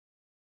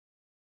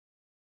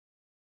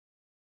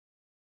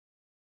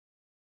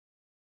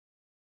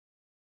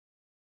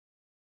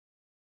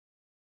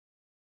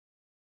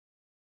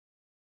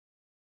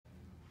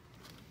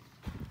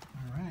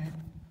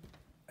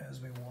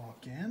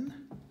walk in,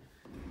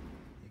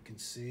 you can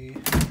see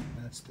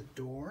that's the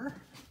door.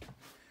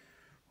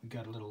 We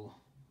got a little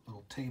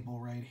table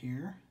right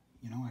here.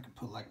 You know, I can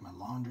put like my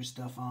laundry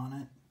stuff on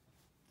it.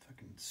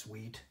 Fucking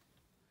sweet.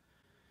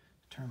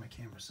 Turn my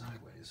camera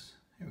sideways.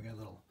 Here we got a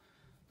little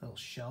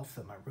shelf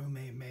that my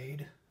roommate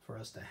made for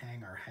us to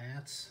hang our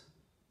hats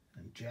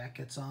and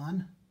jackets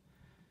on.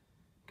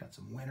 Got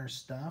some winter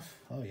stuff.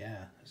 Oh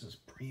yeah, this is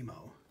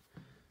primo.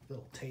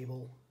 Little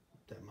table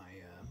that my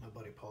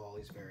buddy Paul,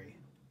 he's very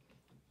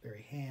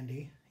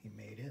handy. He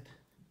made it.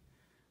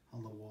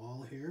 On the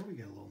wall here, we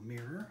got a little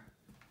mirror.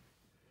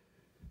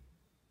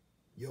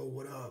 Yo,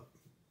 what up?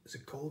 Is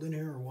it cold in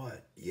here or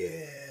what?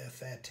 Yeah,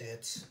 fat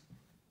tits.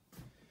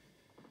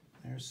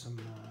 There's some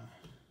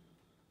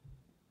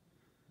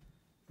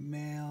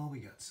mail. We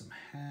got some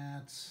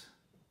hats.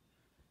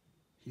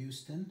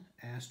 Houston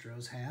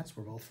Astros hats.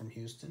 We're both from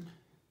Houston.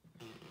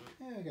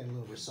 Yeah, I got a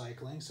little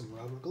recycling, some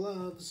rubber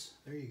gloves.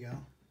 There you go.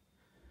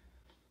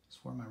 That's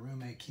where my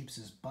roommate keeps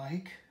his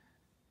bike.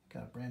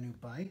 Got a brand new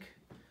bike.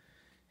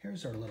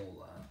 Here's our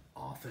little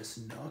office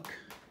nook.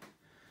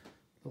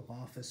 Little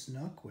office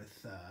nook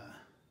with a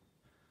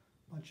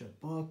bunch of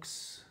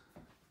books.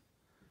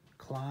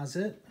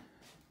 Closet.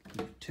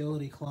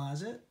 Utility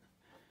closet.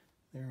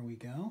 There we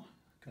go.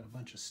 Got a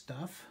bunch of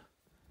stuff.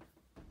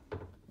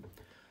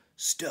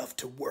 Stuff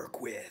to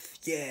work with.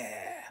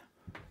 Yeah.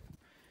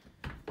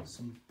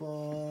 Some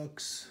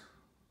books.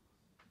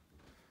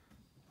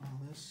 All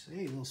this.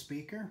 Hey, little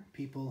speaker.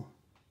 People.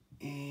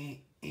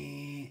 Hey,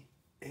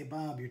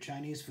 Bob, your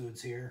Chinese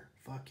food's here.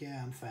 Fuck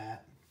yeah, I'm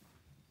fat.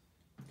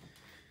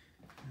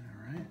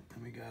 All right.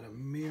 And we got a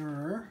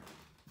mirror.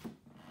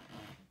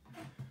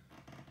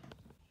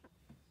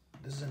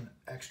 This is an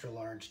extra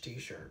large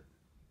t-shirt.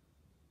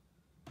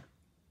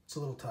 It's a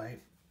little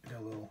tight.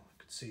 Got a little,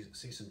 could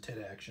see some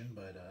tit action,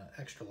 but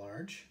extra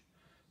large.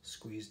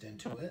 Squeezed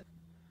into it.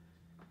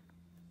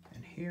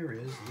 And here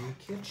is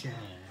the kitchen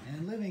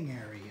and living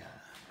area.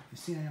 If you've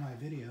seen any of my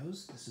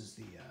videos, this is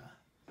the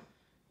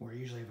where I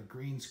usually have a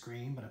green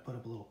screen, but I put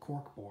up a little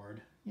cork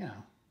board, you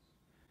know,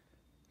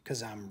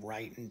 because I'm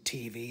writing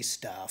TV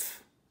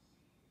stuff.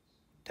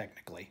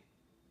 Technically,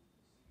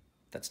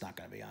 that's not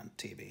going to be on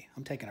TV.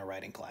 I'm taking a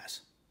writing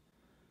class.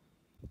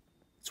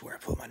 It's where I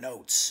put my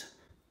notes.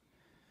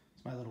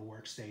 It's my little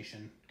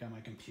workstation. Got my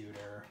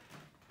computer,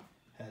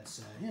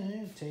 headset,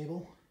 yeah,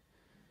 table.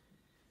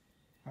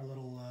 Our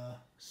little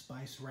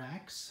spice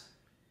racks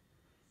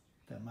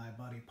that my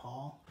buddy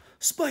Paul.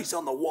 Spice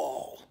on the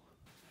wall.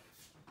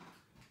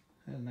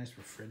 A nice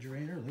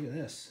refrigerator. Look at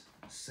this.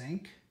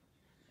 Sink.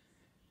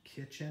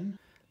 Kitchen.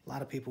 A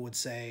lot of people would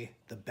say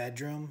the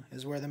bedroom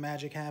is where the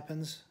magic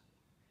happens.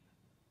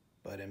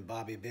 But in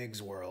Bobby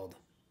Big's world,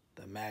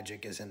 the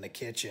magic is in the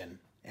kitchen.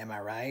 Am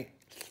I right?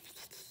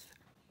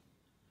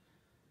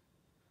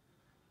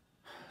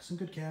 Some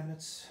good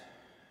cabinets.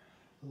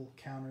 Little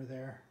counter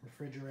there.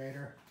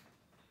 Refrigerator.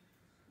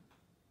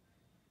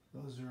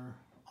 Those are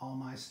all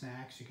my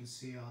snacks. You can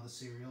see all the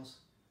cereals.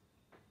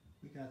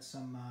 We got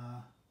some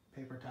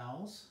paper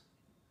towels,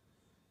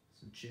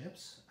 some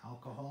chips,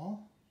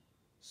 alcohol,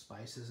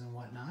 spices and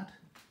whatnot.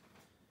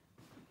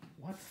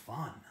 What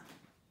fun.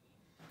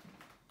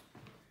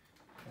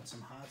 Got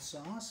some hot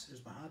sauce.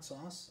 Here's my hot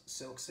sauce.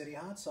 Silk City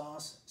Hot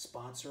Sauce,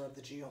 sponsor of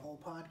the Geohole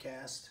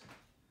podcast.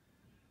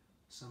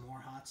 Some more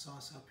hot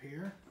sauce up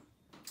here.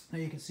 Now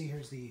you can see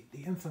here's the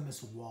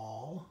infamous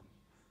wall,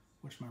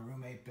 which my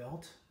roommate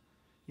built.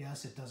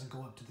 Yes, it doesn't go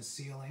up to the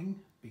ceiling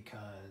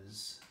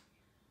because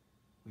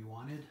we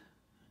wanted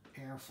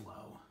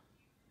airflow.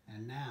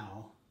 And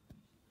now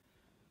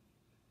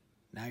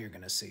you're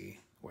gonna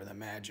see where the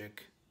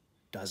magic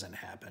doesn't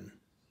happen.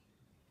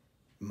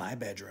 My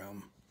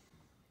bedroom.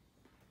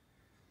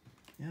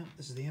 Yeah,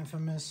 this is the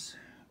infamous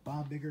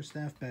Bob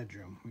Biggerstaff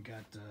bedroom. We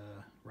got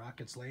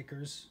Rockets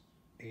Lakers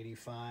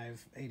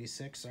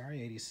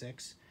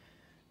 86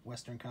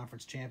 Western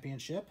Conference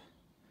Championship.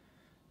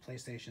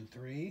 PlayStation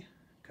 3,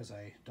 because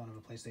I don't have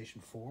a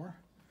PlayStation 4.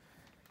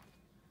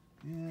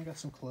 Yeah, I got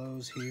some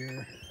clothes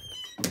here.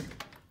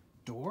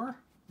 Door.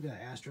 We got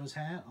an Astros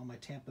hat. All my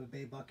Tampa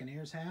Bay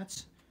Buccaneers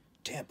hats.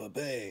 Tampa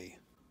Bay.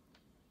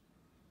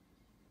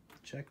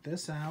 Check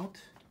this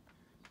out.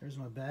 There's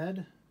my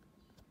bed.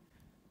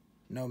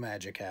 No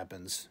magic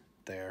happens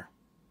there,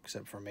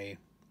 except for me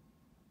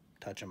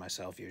touching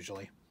myself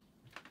usually.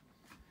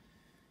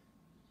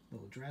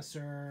 Little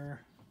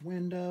dresser,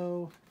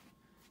 window.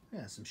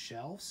 Yeah, some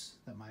shelves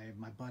that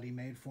my buddy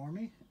made for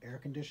me. Air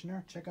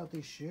conditioner. Check out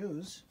these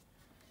shoes.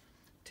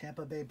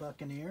 Tampa Bay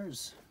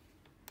Buccaneers.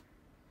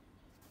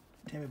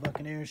 Tampa Bay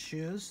Buccaneers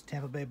shoes.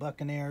 Tampa Bay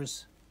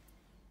Buccaneers.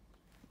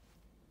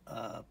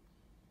 What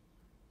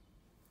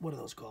are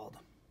those called?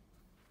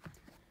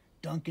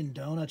 Dunkin'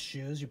 Donuts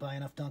shoes. You buy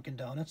enough Dunkin'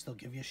 Donuts, they'll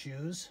give you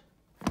shoes.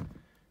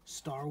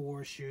 Star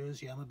Wars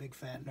shoes. Yeah, I'm a big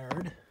fat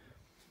nerd.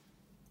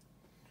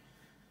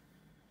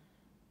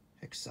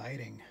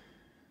 Exciting.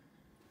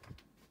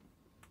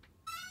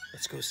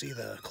 Let's go see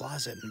the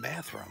closet and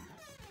bathroom.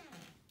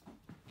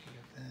 Look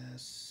at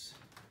this.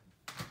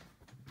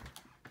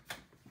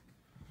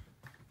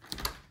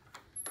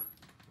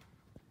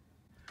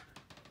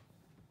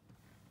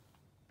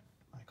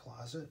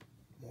 closet,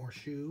 more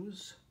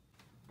shoes.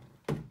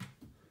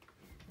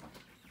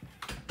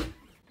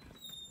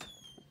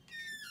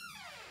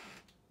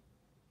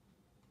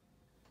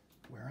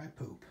 Where I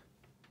poop.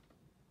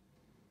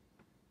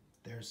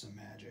 There's some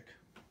magic.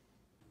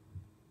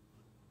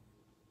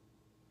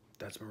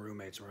 That's my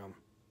roommate's room.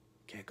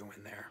 Can't go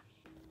in there.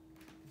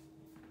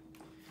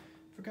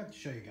 Forgot to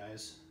show you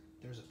guys.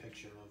 There's a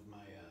picture of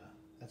my,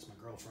 that's my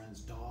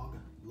girlfriend's dog,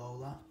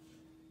 Lola.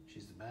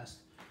 She's the best.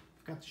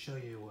 Forgot to show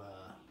you,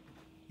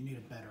 you need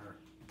a better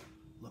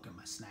look at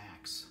my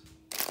snacks.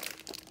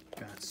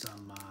 Got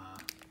some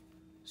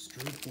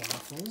Stroop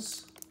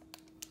waffles,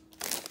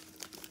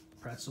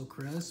 pretzel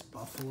crisp,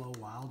 buffalo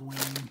wild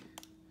wing,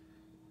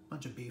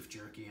 bunch of beef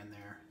jerky in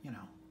there, you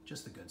know,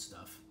 just the good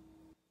stuff.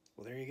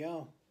 Well, there you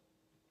go.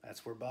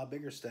 That's where Bob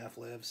Biggerstaff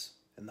lives,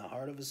 in the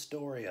heart of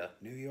Astoria,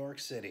 New York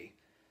City.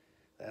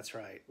 That's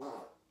right.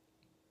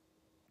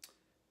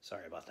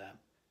 Sorry about that.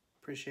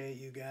 Appreciate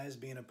you guys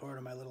being a part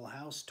of my little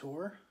house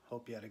tour.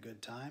 Hope you had a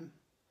good time.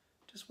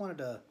 Just wanted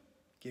to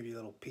give you a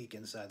little peek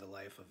inside the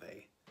life of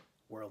a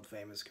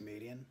world-famous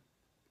comedian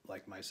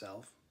like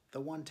myself. The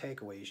one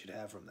takeaway you should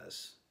have from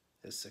this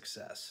is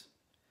success.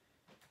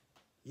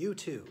 You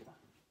too,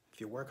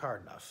 if you work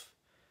hard enough,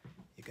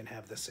 you can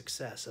have the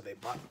success of a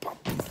God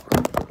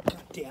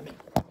damn it.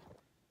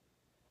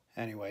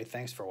 Anyway,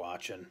 thanks for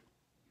watching.